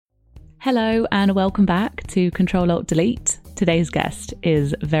Hello and welcome back to Control Alt Delete. Today's guest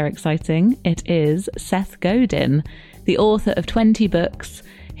is very exciting. It is Seth Godin, the author of 20 books,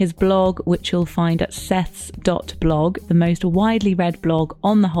 his blog, which you'll find at seths.blog, the most widely read blog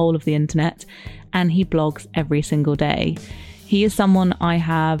on the whole of the internet, and he blogs every single day. He is someone I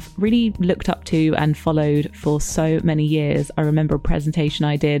have really looked up to and followed for so many years. I remember a presentation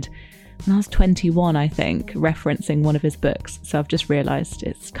I did when I was 21, I think, referencing one of his books. So I've just realised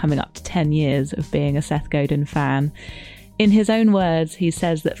it's coming up to 10 years of being a Seth Godin fan. In his own words, he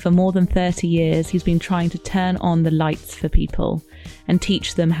says that for more than 30 years, he's been trying to turn on the lights for people and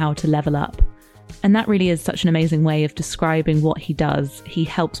teach them how to level up. And that really is such an amazing way of describing what he does. He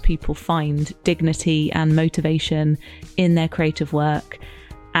helps people find dignity and motivation in their creative work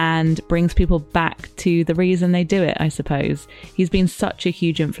and brings people back to the reason they do it, I suppose. He's been such a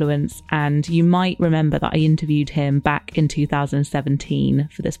huge influence, and you might remember that I interviewed him back in 2017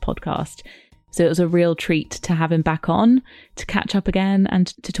 for this podcast. So it was a real treat to have him back on, to catch up again and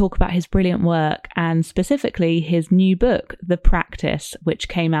to talk about his brilliant work, and specifically his new book, The Practice, which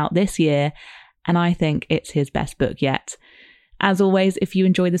came out this year, and I think it's his best book yet. As always, if you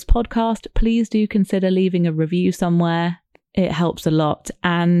enjoy this podcast, please do consider leaving a review somewhere. It helps a lot,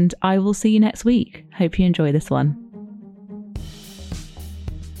 and I will see you next week. Hope you enjoy this one.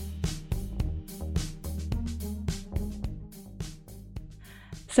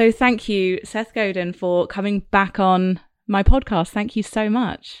 So thank you, Seth Godin, for coming back on my podcast. Thank you so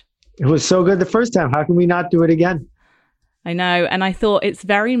much. It was so good the first time. How can we not do it again? I know, and I thought it's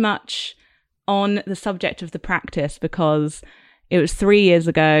very much on the subject of The Practice because it was 3 years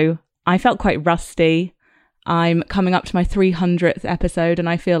ago. I felt quite rusty. I'm coming up to my 300th episode and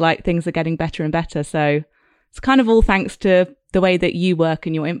I feel like things are getting better and better. So it's kind of all thanks to the way that you work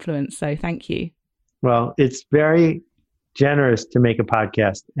and your influence. So thank you. Well, it's very generous to make a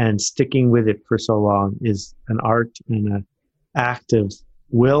podcast, and sticking with it for so long is an art and an act of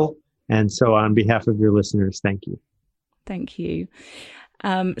will. And so on behalf of your listeners, thank you. Thank you.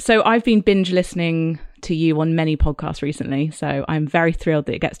 So I've been binge listening to you on many podcasts recently, so I'm very thrilled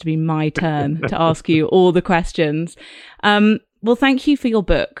that it gets to be my turn to ask you all the questions. Well, thank you for your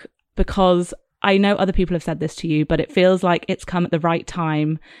book, because I know other people have said this to you, but it feels like it's come at the right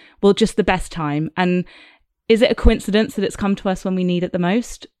time. Well, just the best time. And is it a coincidence that it's come to us when we need it the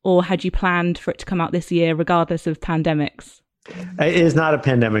most? Or had you planned for it to come out this year, regardless of pandemics? It is not a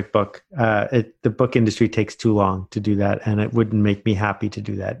pandemic book. The book industry takes too long to do that, and it wouldn't make me happy to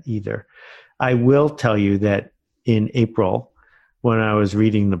do that either. I will tell you that in April, when I was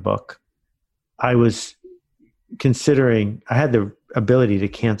reading the book, I was considering, I had the ability to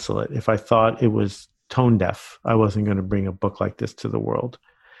cancel it. If I thought it was tone deaf, I wasn't going to bring a book like this to the world.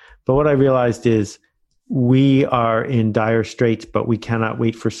 But what I realized is we are in dire straits, but we cannot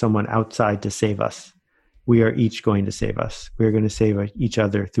wait for someone outside to save us. We are each going to save us. We're going to save each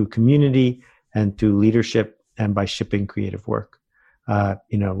other through community and through leadership and by shipping creative work.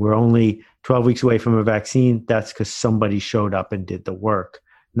 We're only 12 weeks away from a vaccine. That's because somebody showed up and did the work,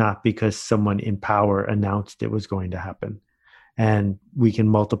 not because someone in power announced it was going to happen. And we can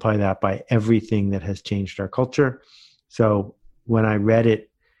multiply that by everything that has changed our culture. So when I read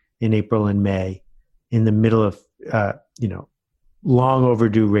it in April and May, in the middle of, long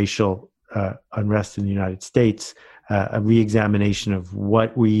overdue racial unrest in the United States, a reexamination of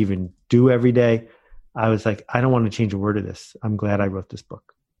what we even do every day, I was like, I don't want to change a word of this. I'm glad I wrote this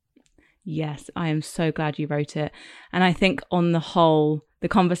book. Yes, I am so glad you wrote it. And I think on the whole, the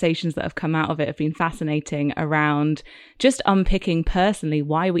conversations that have come out of it have been fascinating around just unpicking personally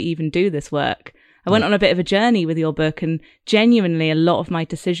why we even do this work. I went on a bit of a journey with your book, and genuinely a lot of my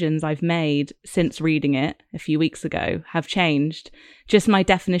decisions I've made since reading it a few weeks ago have changed. Just my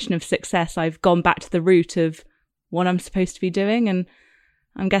definition of success, I've gone back to the root of what I'm supposed to be doing. And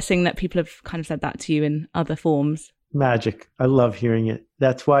I'm guessing that people have kind of said that to you in other forms. Magic. I love hearing it.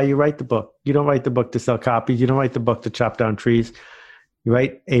 That's why you write the book. You don't write the book to sell copies. You don't write the book to chop down trees. You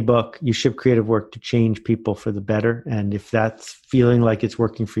write a book, you ship creative work to change people for the better. And if that's feeling like it's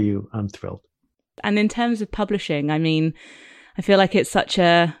working for you, I'm thrilled. And in terms of publishing, I mean, I feel like it's such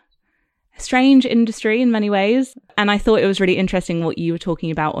a strange industry in many ways. And I thought it was really interesting what you were talking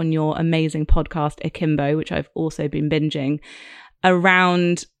about on your amazing podcast, Akimbo, which I've also been binging,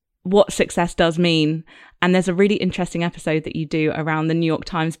 around what success does mean. And there's a really interesting episode that you do around the New York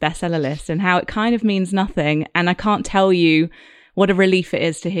Times bestseller list and how it kind of means nothing. And I can't tell you what a relief it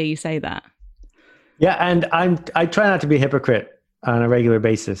is to hear you say that. Yeah, and I try not to be a hypocrite on a regular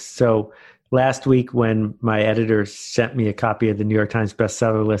basis. So last week when my editor sent me a copy of the New York Times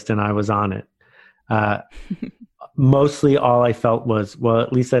bestseller list and I was on it, mostly all I felt was, well,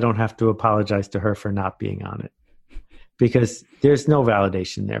 at least I don't have to apologize to her for not being on it, because there's no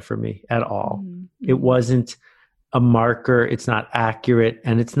validation there for me at all. Mm-hmm. It wasn't a marker. It's not accurate,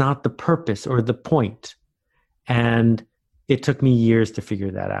 and it's not the purpose or the point. And it took me years to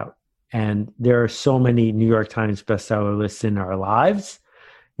figure that out. And there are so many New York Times bestseller lists in our lives.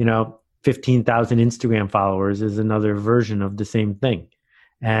 15,000 Instagram followers is another version of the same thing.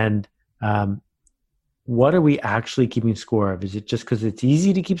 And what are we actually keeping score of? Is it just because it's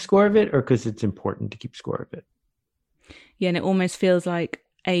easy to keep score of it, or because it's important to keep score of it? Yeah, and it almost feels like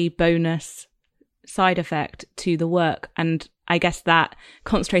a bonus side effect to the work. And I guess that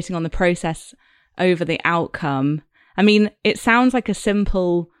concentrating on the process over the outcome. I mean, it sounds like a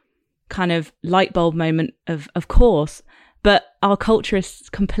simple kind of light bulb moment of course, but our culture is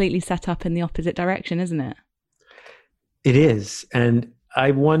completely set up in the opposite direction, isn't it? It is. And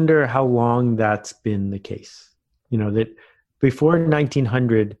I wonder how long that's been the case. That before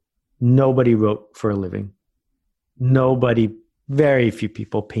 1900, nobody wrote for a living. Very few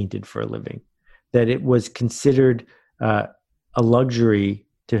people painted for a living. That it was considered a luxury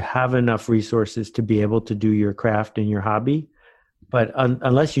to have enough resources to be able to do your craft and your hobby. But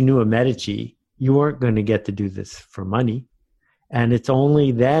unless you knew a Medici, you weren't going to get to do this for money. And it's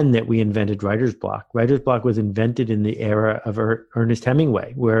only then that we invented writer's block. Writer's block was invented in the era of Ernest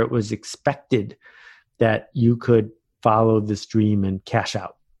Hemingway, where it was expected that you could follow this dream and cash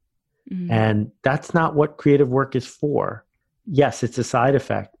out. Mm-hmm. And that's not what creative work is for. Yes, it's a side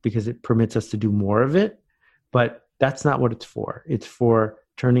effect because it permits us to do more of it, but that's not what it's for. It's for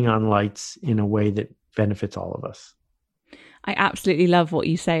turning on lights in a way that benefits all of us. I absolutely love what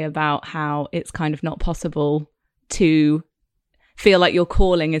you say about how it's kind of not possible to feel like your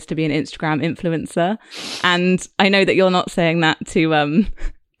calling is to be an Instagram influencer. And I know that you're not saying that to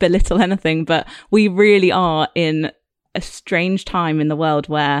belittle anything, but we really are in a strange time in the world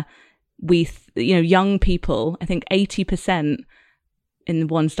where young people, I think 80% in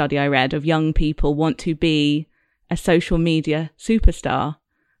one study I read of young people want to be a social media superstar.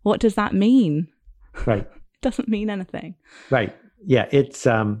 What does that mean? Right. It doesn't mean anything. Right. Yeah.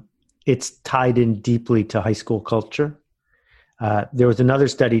 It's tied in deeply to high school culture. There was another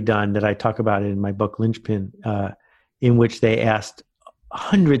study done that I talk about in my book, Linchpin, in which they asked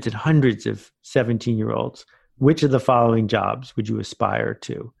hundreds and hundreds of 17-year-olds, which of the following jobs would you aspire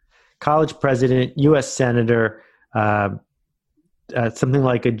to? College president, U.S. senator, something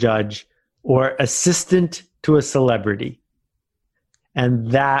like a judge, or assistant to a celebrity.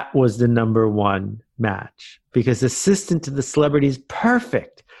 And that was the number one match, because assistant to the celebrity is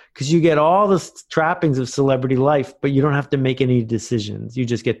perfect because you get all the trappings of celebrity life, but you don't have to make any decisions. You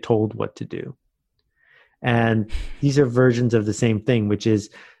just get told what to do. And these are versions of the same thing, which is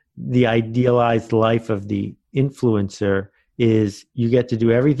the idealized life of the influencer is you get to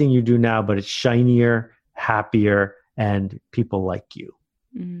do everything you do now, but it's shinier, happier, and people like you.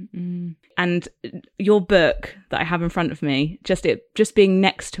 Mm-hmm. And your book that I have in front of me, just being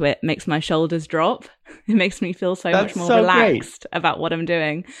next to it makes my shoulders drop. It makes me feel so much more relaxed about what I'm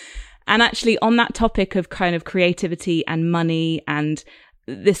doing. And actually on that topic of kind of creativity and money and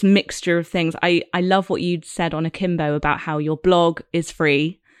this mixture of things, I love what you'd said on Akimbo about how your blog is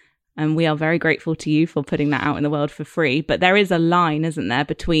free. And we are very grateful to you for putting that out in the world for free. But there is a line, isn't there,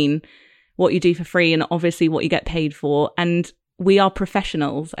 between what you do for free and obviously what you get paid for. And we are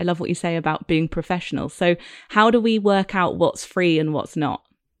professionals. I love what you say about being professionals. So how do we work out what's free and what's not?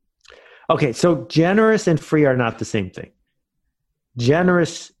 Okay, so generous and free are not the same thing.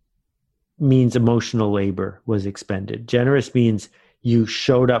 Generous means emotional labor was expended. Generous means you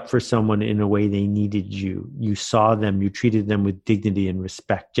showed up for someone in a way they needed you. You saw them, you treated them with dignity and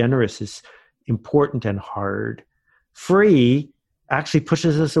respect. Generous is important and hard. Free actually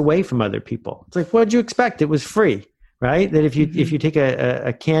pushes us away from other people. It's like, what did you expect? It was free, right? That if you take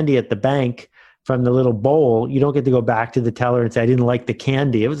a candy at the bank from the little bowl, you don't get to go back to the teller and say, I didn't like the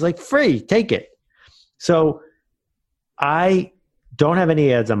candy. It was like free, take it. So I don't have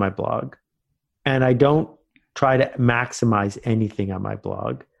any ads on my blog, and I don't try to maximize anything on my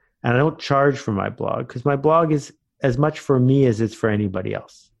blog. And I don't charge for my blog because my blog is as much for me as it's for anybody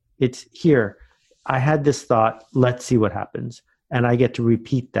else. It's here. I had this thought, let's see what happens. And I get to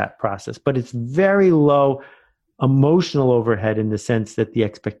repeat that process. But it's very low emotional overhead in the sense that the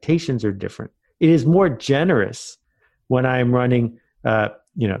expectations are different. It is more generous when I'm running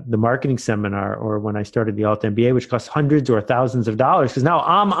the marketing seminar, or when I started the Alt MBA, which costs hundreds or thousands of dollars, because now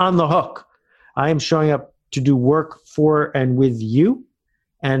I'm on the hook. I am showing up to do work for and with you.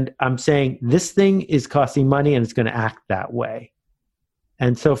 And I'm saying this thing is costing money and it's going to act that way.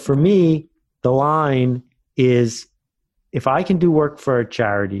 And so for me, the line is if I can do work for a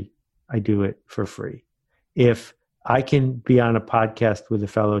charity, I do it for free. If I can be on a podcast with a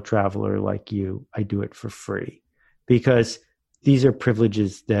fellow traveler like you, I do it for free, because these are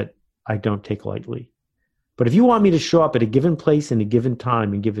privileges that I don't take lightly. But if you want me to show up at a given place and a given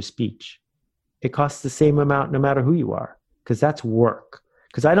time and give a speech, it costs the same amount no matter who you are, because that's work.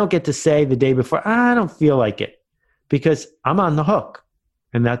 Because I don't get to say the day before, I don't feel like it, because I'm on the hook,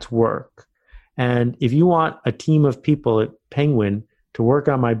 and that's work. And if you want a team of people at Penguin to work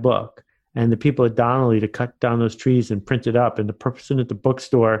on my book, and the people at Donnelly to cut down those trees and print it up, and the person at the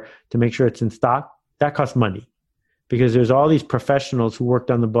bookstore to make sure it's in stock, that costs money. Because there's all these professionals who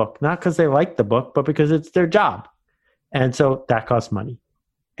worked on the book, not because they like the book, but because it's their job. And so that costs money.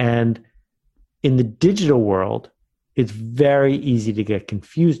 And in the digital world, it's very easy to get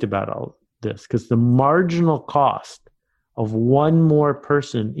confused about all this, because the marginal cost of one more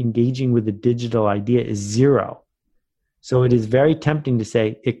person engaging with the digital idea is zero. So it is very tempting to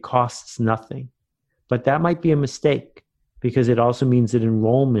say it costs nothing. But that might be a mistake, because it also means that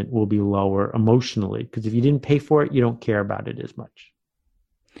enrollment will be lower emotionally, because if you didn't pay for it, you don't care about it as much.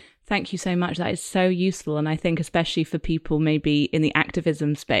 Thank you so much. That is so useful. And I think especially for people maybe in the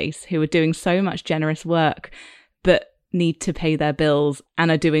activism space who are doing so much generous work, but need to pay their bills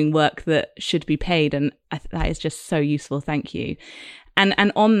and are doing work that should be paid. And that is just so useful. Thank you.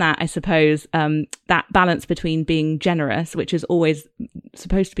 And on that, I suppose, that balance between being generous, which is always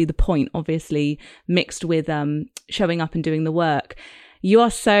supposed to be the point, obviously, mixed with showing up and doing the work. You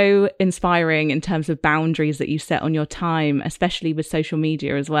are so inspiring in terms of boundaries that you set on your time, especially with social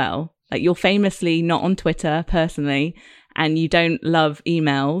media as well. Like, you're famously not on Twitter personally, and you don't love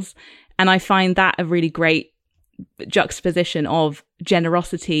emails. And I find that a really great juxtaposition of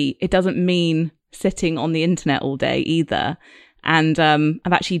generosity. It doesn't mean sitting on the internet all day either. And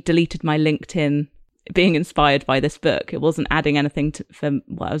I've actually deleted my LinkedIn being inspired by this book. It wasn't adding anything for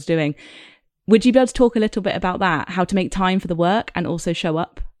what I was doing. Would you be able to talk a little bit about that, how to make time for the work and also show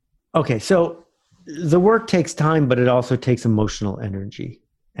up? Okay, so the work takes time, but it also takes emotional energy.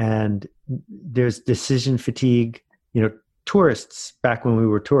 And there's decision fatigue. You know, tourists, back when we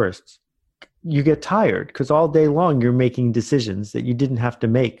were tourists, you get tired because all day long you're making decisions that you didn't have to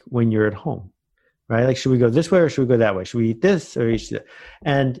make when you're at home. Right? Like, should we go this way or should we go that way? Should we eat this or eat that?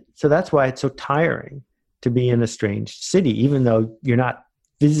 And so that's why it's so tiring to be in a strange city, even though you're not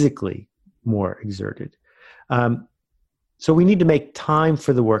physically more exerted. So we need to make time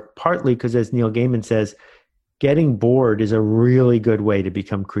for the work, partly because, as Neil Gaiman says, getting bored is a really good way to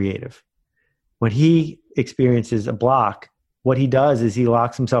become creative. When he experiences a block, what he does is he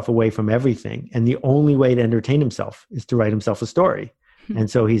locks himself away from everything. And the only way to entertain himself is to write himself a story. And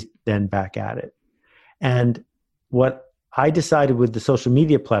so he's then back at it. And what I decided with the social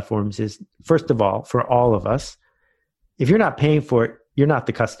media platforms is, first of all, for all of us, if you're not paying for it, you're not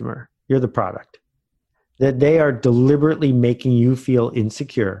the customer, you're the product. That they are deliberately making you feel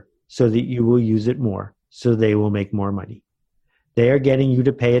insecure so that you will use it more, so they will make more money. They are getting you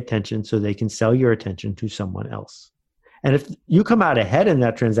to pay attention so they can sell your attention to someone else. And if you come out ahead in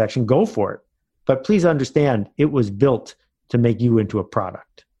that transaction, go for it. But please understand, it was built to make you into a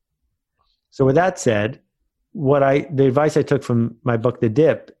product. So with that said, the advice I took from my book, The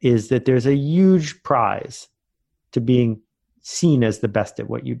Dip, is that there's a huge prize to being seen as the best at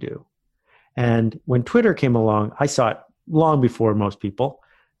what you do. And when Twitter came along, I saw it long before most people.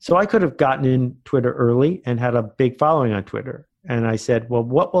 So I could have gotten in Twitter early and had a big following on Twitter. And I said, well,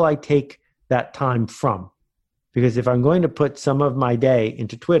 what will I take that time from? Because if I'm going to put some of my day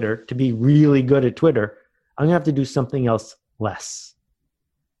into Twitter to be really good at Twitter, I'm going to have to do something else less.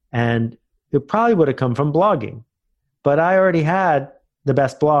 And it probably would have come from blogging, but I already had the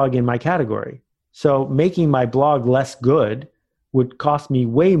best blog in my category. So making my blog less good would cost me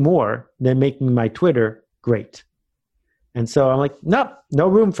way more than making my Twitter great. And so I'm like, nope, no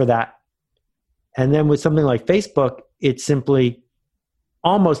room for that. And then with something like Facebook, it's simply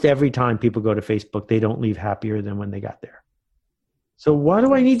almost every time people go to Facebook, they don't leave happier than when they got there. So what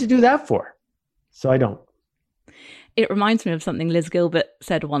do I need to do that for? So I don't. It reminds me of something Liz Gilbert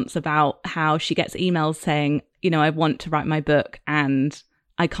said once about how she gets emails saying, you know, I want to write my book and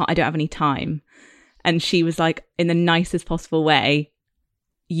I don't have any time. And she was like, in the nicest possible way,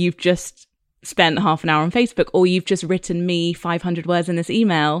 you've just spent half an hour on Facebook, or you've just written me 500 words in this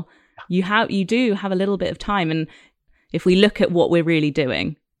email. You do have a little bit of time. And if we look at what we're really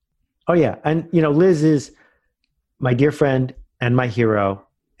doing. Oh yeah. And, you know, Liz is my dear friend and my hero.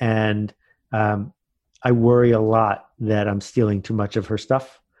 And, I worry a lot that I'm stealing too much of her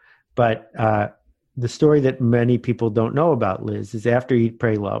stuff, but the story that many people don't know about Liz is after Eat,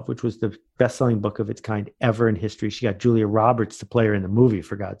 Pray, Love, which was the best-selling book of its kind ever in history. She got Julia Roberts to play her in the movie,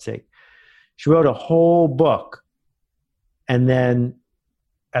 for God's sake. She wrote a whole book. And then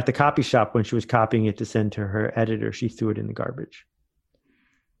at the copy shop, when she was copying it to send to her editor, she threw it in the garbage.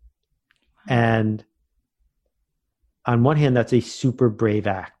 And on one hand, that's a super brave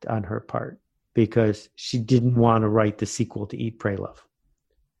act on her part because she didn't want to write the sequel to Eat, Pray, Love.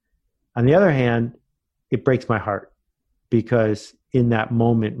 On the other hand, it breaks my heart because in that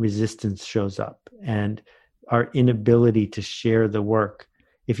moment, resistance shows up and our inability to share the work.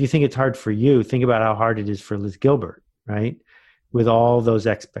 If you think it's hard for you, think about how hard it is for Liz Gilbert, right? With all those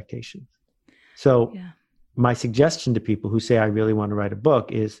expectations. So my suggestion to people who say, I really want to write a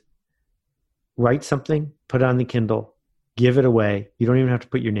book is write something, put it on the Kindle, give it away. You don't even have to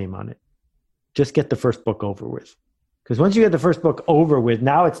put your name on it. Just get the first book over with. Because once you get the first book over with,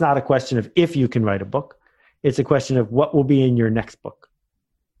 now it's not a question of if you can write a book. It's a question of what will be in your next book.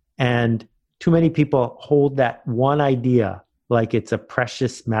 And too many people hold that one idea like it's a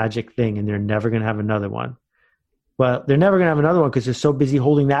precious magic thing and they're never going to have another one. Well, they're never going to have another one because they're so busy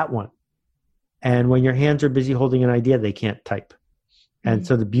holding that one. And when your hands are busy holding an idea, they can't type. And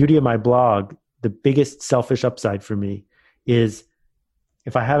so the beauty of my blog, the biggest selfish upside for me is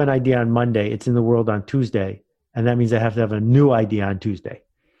if I have an idea on Monday, it's in the world on Tuesday. And that means I have to have a new idea on Tuesday.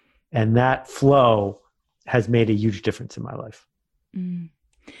 And that flow has made a huge difference in my life. And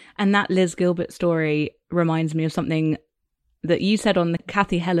that Liz Gilbert story reminds me of something that you said on the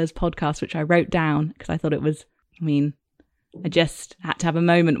Kathy Heller's podcast, which I wrote down because I thought it was, I just had to have a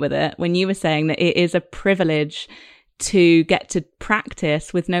moment with it. When you were saying that it is a privilege to get to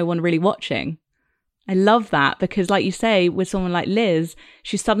practice with no one really watching. I love that because like you say, with someone like Liz,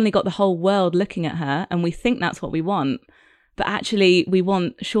 she's suddenly got the whole world looking at her and we think that's what we want. But actually we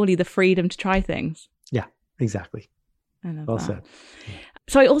want surely the freedom to try things. Yeah, exactly. I love well that. said.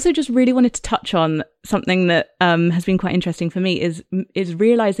 So I also just really wanted to touch on something that has been quite interesting for me is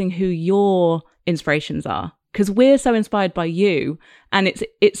realizing who your inspirations are. Because we're so inspired by you. And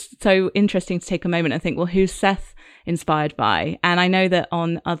it's so interesting to take a moment and think, well, who's Seth inspired by? And I know that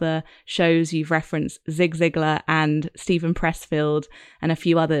on other shows you've referenced Zig Ziglar and Stephen Pressfield and a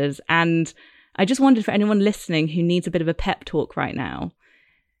few others. And I just wondered for anyone listening who needs a bit of a pep talk right now,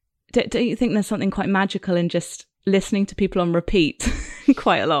 do you think there's something quite magical in just listening to people on repeat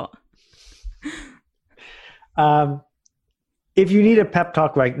quite a lot? If you need a pep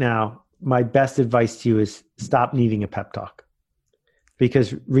talk right now, my best advice to you is stop needing a pep talk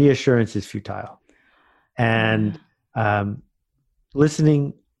because reassurance is futile. And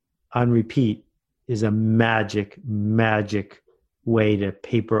listening on repeat is a magic way to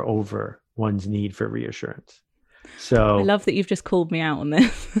paper over one's need for reassurance. So I love that you've just called me out on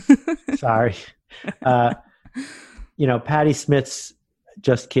this. Sorry. Patti Smith's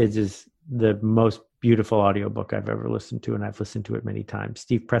Just Kids is the most beautiful audiobook I've ever listened to, and I've listened to it many times.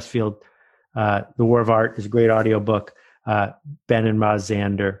 Steve Pressfield, The War of Art is a great audiobook. Ben and Roz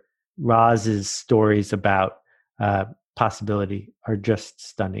Zander. Roz's stories about possibility are just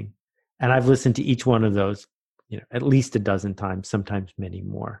stunning. And I've listened to each one of those, at least a dozen times, sometimes many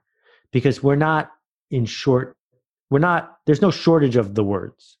more, because there's no shortage of the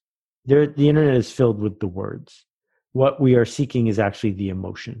words. The internet is filled with the words. What we are seeking is actually the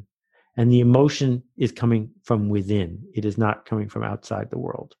emotion. And the emotion is coming from within. It is not coming from outside the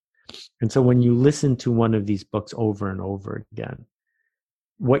world. And so when you listen to one of these books over and over again,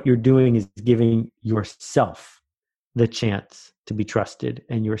 what you're doing is giving yourself the chance to be trusted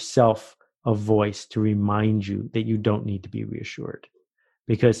and yourself a voice to remind you that you don't need to be reassured.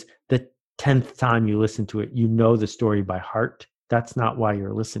 Because the 10th time you listen to it, you know the story by heart. That's not why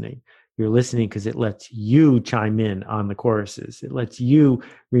you're listening. You're listening because it lets you chime in on the choruses. It lets you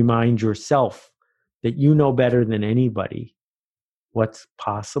remind yourself that you know better than anybody what's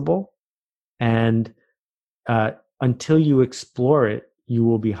possible. And until you explore it, you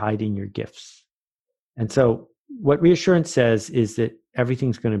will be hiding your gifts. And so what reassurance says is that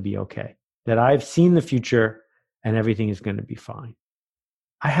everything's going to be okay, that I've seen the future and everything is going to be fine.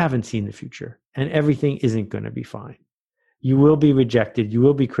 I haven't seen the future and everything isn't going to be fine. You will be rejected. You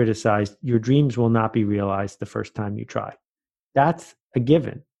will be criticized. Your dreams will not be realized the first time you try. That's a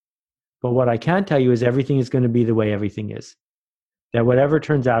given. But what I can tell you is everything is going to be the way everything is. That whatever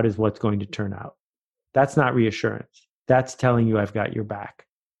turns out is what's going to turn out. That's not reassurance. That's telling you I've got your back.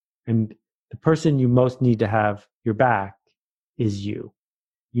 And the person you most need to have your back is you.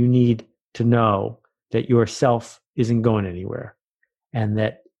 You need to know that yourself isn't going anywhere and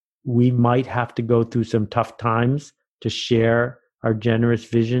that we might have to go through some tough times to share our generous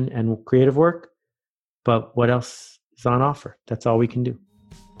vision and creative work, but what else is on offer? That's all we can do.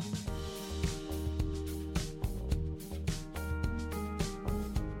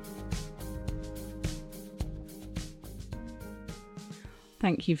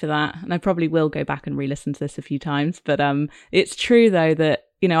 Thank you for that. And I probably will go back and re-listen to this a few times. But it's true, though, that,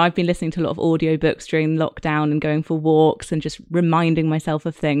 you know, I've been listening to a lot of audiobooks during lockdown and going for walks and just reminding myself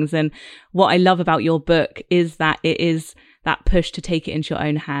of things. And what I love about your book is that it is that push to take it into your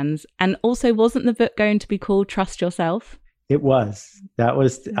own hands. And also, wasn't the book going to be called Trust Yourself? It was. That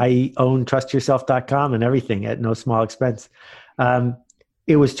was, I own trustyourself.com and everything at no small expense.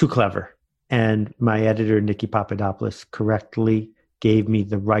 It was too clever. And my editor, Nikki Papadopoulos, correctly gave me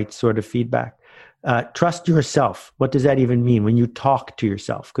the right sort of feedback. Trust yourself. What does that even mean when you talk to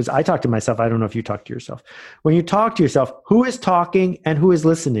yourself? Because I talk to myself. I don't know if you talk to yourself. When you talk to yourself, who is talking and who is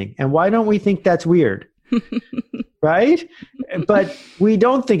listening? And why don't we think that's weird? Right? But we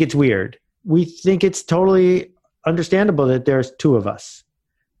don't think it's weird. We think it's totally understandable that there's two of us.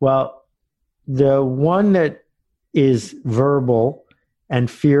 Well, the one that is verbal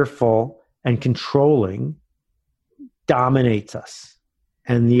and fearful and controlling dominates us.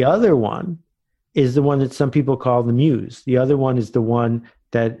 And the other one is the one that some people call the muse. The other one is the one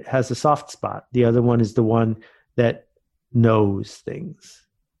that has a soft spot. The other one is the one that knows things.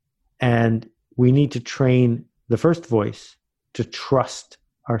 And we need to train the first voice to trust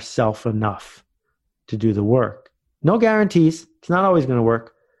ourselves enough to do the work. No guarantees. It's not always going to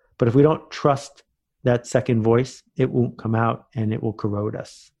work. But if we don't trust that second voice, it won't come out and it will corrode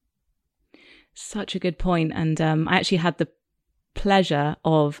us. Such a good point. And I actually had the pleasure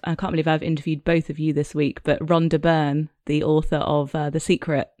of, I can't believe I've interviewed both of you this week, but Rhonda Byrne, the author of The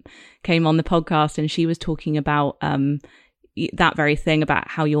Secret, came on the podcast, and she was talking about that very thing, about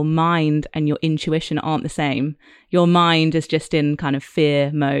how your mind and your intuition aren't the same. Your mind is just in kind of fear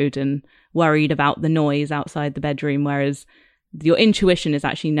mode and worried about the noise outside the bedroom, whereas your intuition is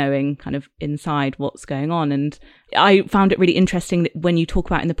actually knowing kind of inside what's going on. And I found it really interesting that when you talk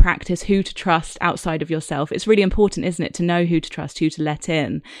about in the practice who to trust outside of yourself, it's really important, isn't it, to know who to trust, who to let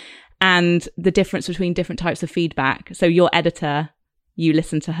in, and the difference between different types of feedback. So your editor, you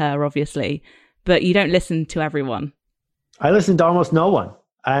listen to her, obviously, but you don't listen to everyone. I listen to almost no one.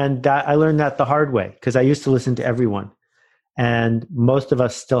 And I learned that the hard way, because I used to listen to everyone. And most of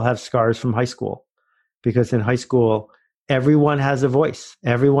us still have scars from high school, because in high school, everyone has a voice.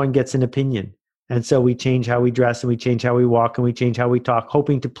 Everyone gets an opinion. And so we change how we dress, and we change how we walk, and we change how we talk,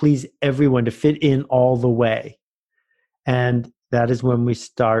 hoping to please everyone, to fit in all the way. And that is when we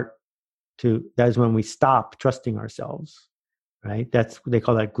stop trusting ourselves, right? They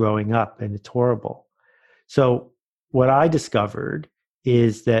call that growing up, and it's horrible. So what I discovered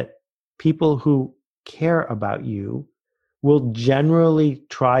is that people who care about you will generally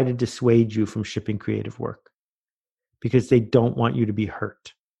try to dissuade you from shipping creative work, because they don't want you to be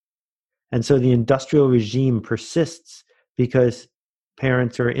hurt. And so the industrial regime persists because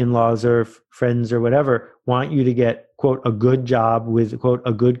parents or in-laws or friends or whatever want you to get, quote, a good job with, quote,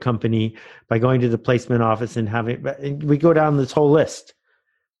 a good company by going to the placement office and we go down this whole list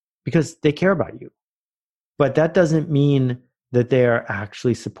because they care about you. But that doesn't mean that they are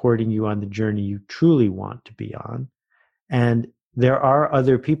actually supporting you on the journey you truly want to be on. And there are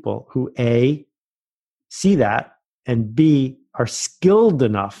other people who, A, see that, and B, are skilled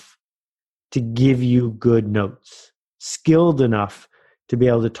enough to give you good notes, skilled enough to be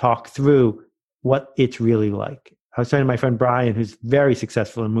able to talk through what it's really like. I was talking to my friend Brian, who's very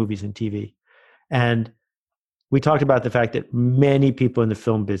successful in movies and TV. And we talked about the fact that many people in the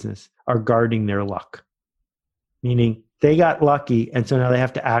film business are guarding their luck, meaning they got lucky, and so now they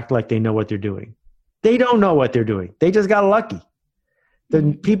have to act like they know what they're doing. They don't know what they're doing. They just got lucky.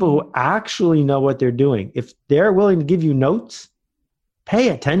 The people who actually know what they're doing, if they're willing to give you notes, pay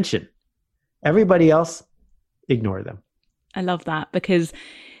attention. Everybody else, ignore them. I love that, because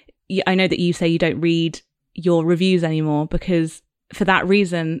I know that you say you don't read your reviews anymore, because for that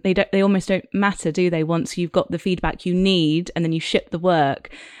reason, they almost don't matter, do they? Once you've got the feedback you need and then you ship the work.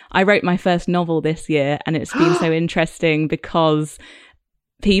 I wrote my first novel this year, and it's been so interesting because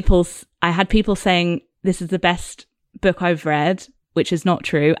I had people saying this is the best book I've read, which is not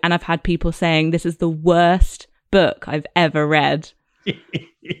true. And I've had people saying this is the worst book I've ever read.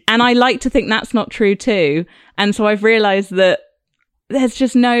 And I like to think that's not true too. And so I've realized that there's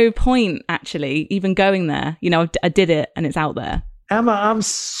just no point actually even going there. You know, I did it and it's out there. Emma, I'm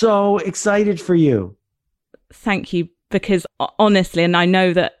so excited for you. Thank you. Because honestly, and I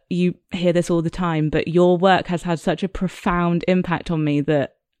know that you hear this all the time, but your work has had such a profound impact on me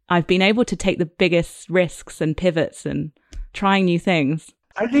that I've been able to take the biggest risks and pivots and trying new things.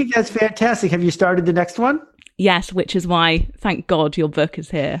 I think that's fantastic. Have you started the next one? Yes, which is why, thank God, your book is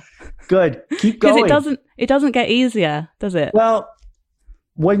here. Good. Keep going. Because it doesn't get easier, does it? Well,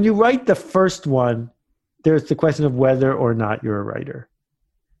 when you write the first one, there's the question of whether or not you're a writer.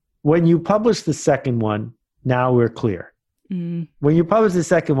 When you publish the second one, now we're clear. When you publish the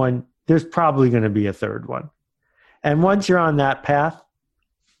second one, there's probably going to be a third one. And once you're on that path,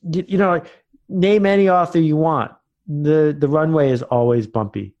 you know, name any author you want. The runway is always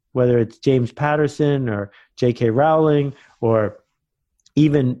bumpy, whether it's James Patterson or J.K. Rowling or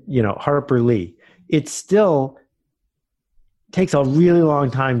even, you know, Harper Lee. It still takes a really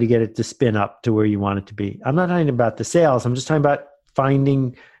long time to get it to spin up to where you want it to be. I'm not talking about the sales. I'm just talking about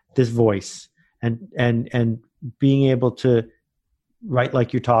finding this voice and being able to write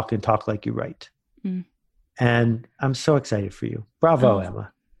like you talk and talk like you write. And I'm so excited for you. Bravo,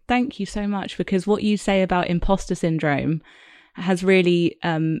 Emma. Thank you so much, because what you say about imposter syndrome has really,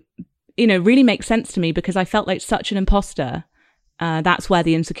 really makes sense to me, because I felt like such an imposter. That's where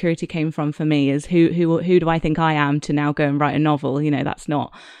the insecurity came from for me, is who do I think I am to now go and write a novel? You know, that's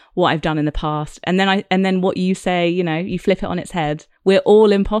not what I've done in the past. And then what you say, you know, you flip it on its head. We're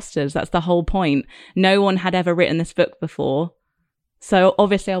all imposters. That's the whole point. No one had ever written this book before. So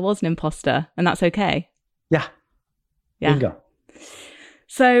obviously I was an imposter, and that's okay. Yeah. Bingo.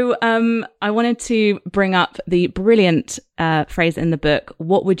 So I wanted to bring up the brilliant phrase in the book,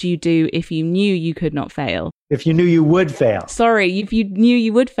 what would you do if you knew you could not fail? If you knew you would fail. Sorry, if you knew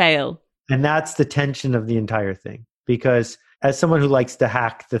you would fail. And that's the tension of the entire thing. Because as someone who likes to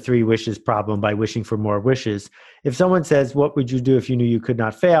hack the 3 wishes problem by wishing for more wishes, if someone says, what would you do if you knew you could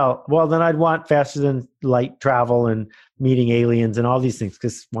not fail? Well, then I'd want faster than light travel and meeting aliens and all these things,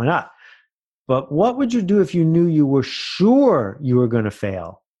 because why not? But what would you do if you knew you were sure you were going to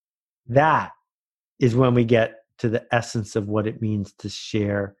fail? That is when we get to the essence of what it means to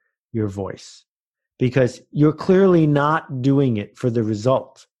share your voice. Because you're clearly not doing it for the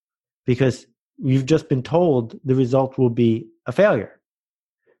result, because you've just been told the result will be a failure.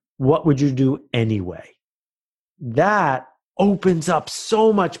 What would you do anyway? That opens up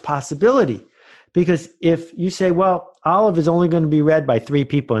so much possibility. Because if you say, well, Olive is only going to be read by 3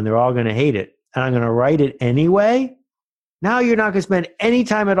 people and they're all going to hate it, and I'm going to write it anyway, now you're not going to spend any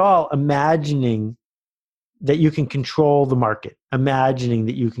time at all imagining that you can control the market, imagining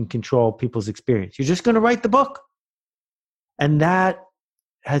that you can control people's experience. You're just going to write the book. And that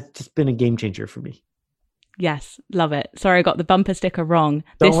has just been a game changer for me. Yes, love it. Sorry, I got the bumper sticker wrong.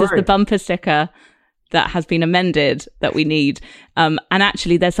 Don't this worry. Is the bumper sticker that has been amended that we need. And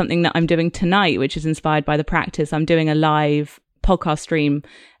actually, there's something that I'm doing tonight, which is inspired by the practice. I'm doing a live podcast stream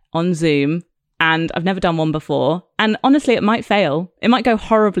on Zoom, and I've never done one before. And honestly, it might fail. It might go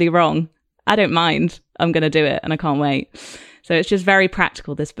horribly wrong. I don't mind. I'm going to do it, and I can't wait. So it's just very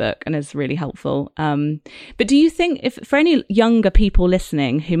practical, this book, and it's really helpful. But do you think, if for any younger people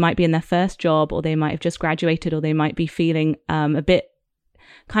listening who might be in their first job, or they might have just graduated, or they might be feeling a bit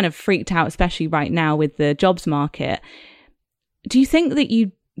kind of freaked out, especially right now with the jobs market, do you think that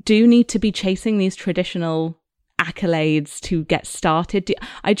you do need to be chasing these traditional accolades to get started?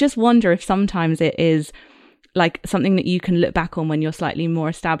 I just wonder if sometimes it is like something that you can look back on when you're slightly more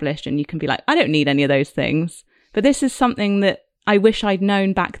established, and you can be like, I don't need any of those things. But this is something that I wish I'd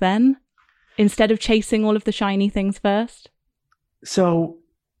known back then, instead of chasing all of the shiny things first. So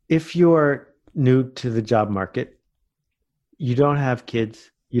if you're new to the job market, you don't have kids,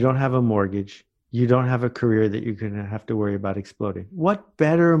 you don't have a mortgage, you don't have a career that you're going to have to worry about exploding. What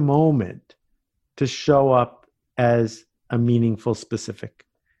better moment to show up as a meaningful specific?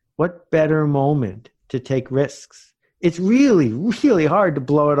 What better moment to take risks? It's really, really hard to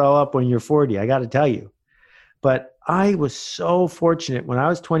blow it all up when you're 40, I got to tell you. But I was so fortunate when I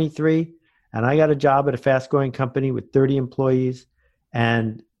was 23 and I got a job at a fast-growing company with 30 employees,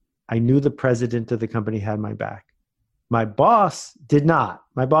 and I knew the president of the company had my back. My boss did not.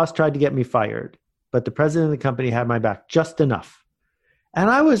 My boss tried to get me fired, but the president of the company had my back just enough. And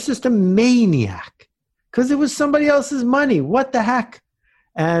I was just a maniac because it was somebody else's money. What the heck?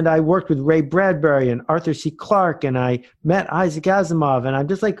 And I worked with Ray Bradbury and Arthur C. Clarke, and I met Isaac Asimov, and I'm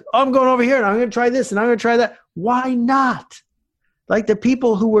just like, oh, I'm going over here, and I'm going to try this, and I'm going to try that. Why not? Like the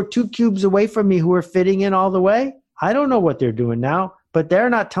people who were 2 cubes away from me who were fitting in all the way, I don't know what they're doing now, but they're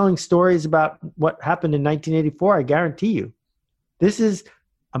not telling stories about what happened in 1984, I guarantee you. This is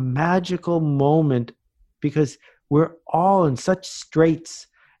a magical moment because we're all in such straits,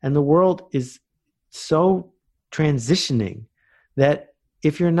 and the world is so transitioning that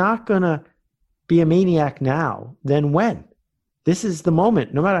if you're not going to be a maniac now, then when? This is the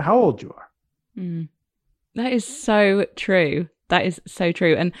moment, no matter how old you are. That is so true. That is so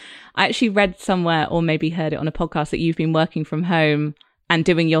true. And I actually read somewhere, or maybe heard it on a podcast, that you've been working from home and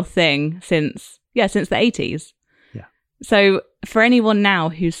doing your thing since the 80s. Yeah. So for anyone now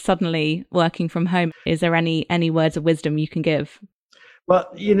who's suddenly working from home, is there any words of wisdom you can give? Well,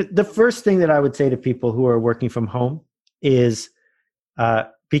 the first thing that I would say to people who are working from home is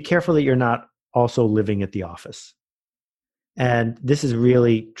be careful that you're not also living at the office. And this is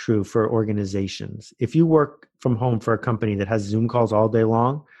really true for organizations. If you work from home for a company that has Zoom calls all day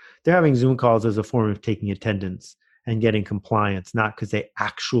long, they're having Zoom calls as a form of taking attendance and getting compliance, not because they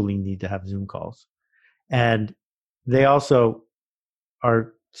actually need to have Zoom calls. And they also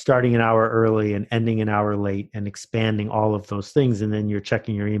are starting an hour early and ending an hour late and expanding all of those things. And then you're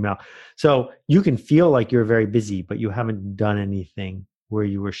checking your email. So you can feel like you're very busy, but you haven't done anything where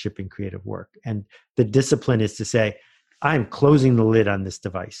you were shipping creative work. And the discipline is to say, I'm closing the lid on this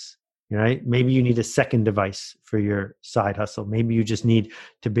device, right? Maybe you need a second device for your side hustle. Maybe you just need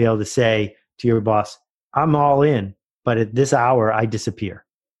to be able to say to your boss, I'm all in, but at this hour, I disappear.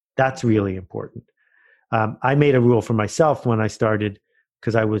 That's really important. I made a rule for myself when I started,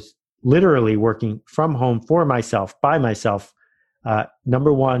 because I was literally working from home for myself, by myself.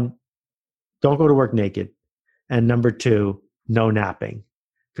 Number one, don't go to work naked. And number two, no napping.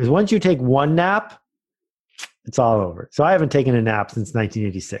 Because once you take one nap, it's all over. So I haven't taken a nap since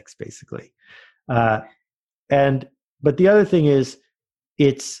 1986, basically. But the other thing is,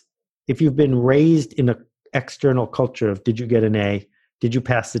 it's if you've been raised in an external culture of, did you get an A? Did you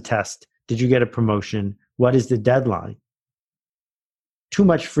pass the test? Did you get a promotion? What is the deadline? Too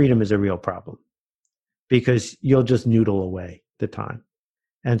much freedom is a real problem, because you'll just noodle away the time.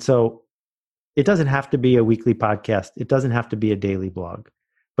 And so it doesn't have to be a weekly podcast. It doesn't have to be a daily blog,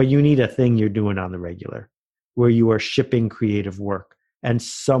 but you need a thing you're doing on the regular where you are shipping creative work and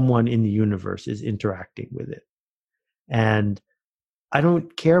someone in the universe is interacting with it. And I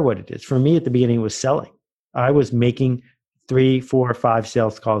don't care what it is. For me, at the beginning, it was selling. I was making 3, 4, 5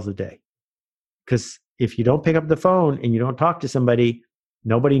 sales calls a day. Because if you don't pick up the phone and you don't talk to somebody,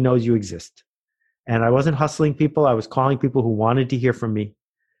 nobody knows you exist. And I wasn't hustling people. I was calling people who wanted to hear from me.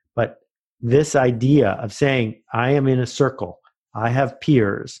 But this idea of saying, I am in a circle, I have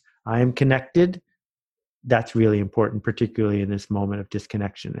peers, I am connected, that's really important, particularly in this moment of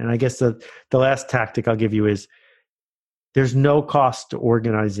disconnection. And I guess the last tactic I'll give you is, there's no cost to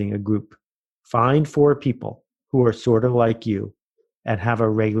organizing a group. Find 4 people who are sort of like you and have a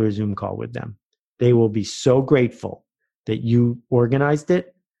regular Zoom call with them. They will be so grateful that you organized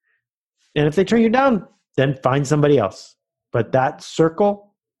it. And if they turn you down, then find somebody else. But that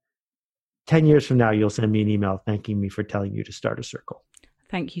circle, 10 years from now, you'll send me an email thanking me for telling you to start a circle.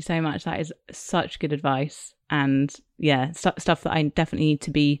 Thank you so much. That is such good advice. And yeah, stuff that I definitely need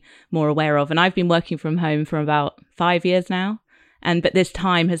to be more aware of. And I've been working from home for about 5 years now. But this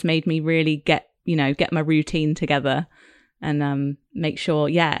time has made me really get my routine together and make sure,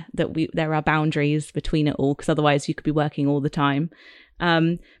 that there are boundaries between it all, because otherwise you could be working all the time.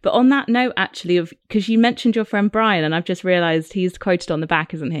 But on that note, actually, because you mentioned your friend Brian, and I've just realized he's quoted on the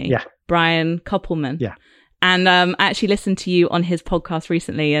back, isn't he? Yeah. Brian Koppelman. Yeah. And I actually listened to you on his podcast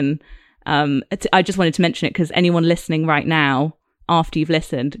recently, and I just wanted to mention it because anyone listening right now, after you've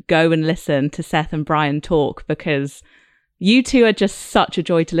listened, go and listen to Seth and Brian talk, because you two are just such a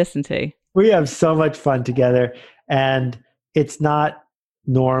joy to listen to. We have so much fun together, and it's not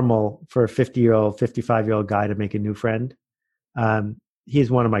normal for a 50-year-old, 55-year-old guy to make a new friend. He's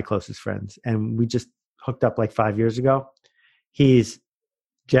one of my closest friends, and we just hooked up like 5 years ago. He's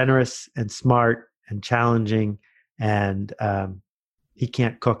generous and smart and challenging, and he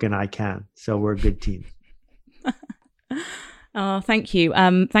can't cook and I can, so we're a good team. Oh, thank you.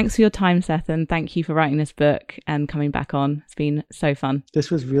 Thanks for your time, Seth, and thank you for writing this book and coming back on. It's been so fun.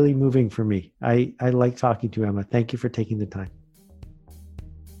 This was really moving for me. I like talking to you, Emma. Thank you for taking the time.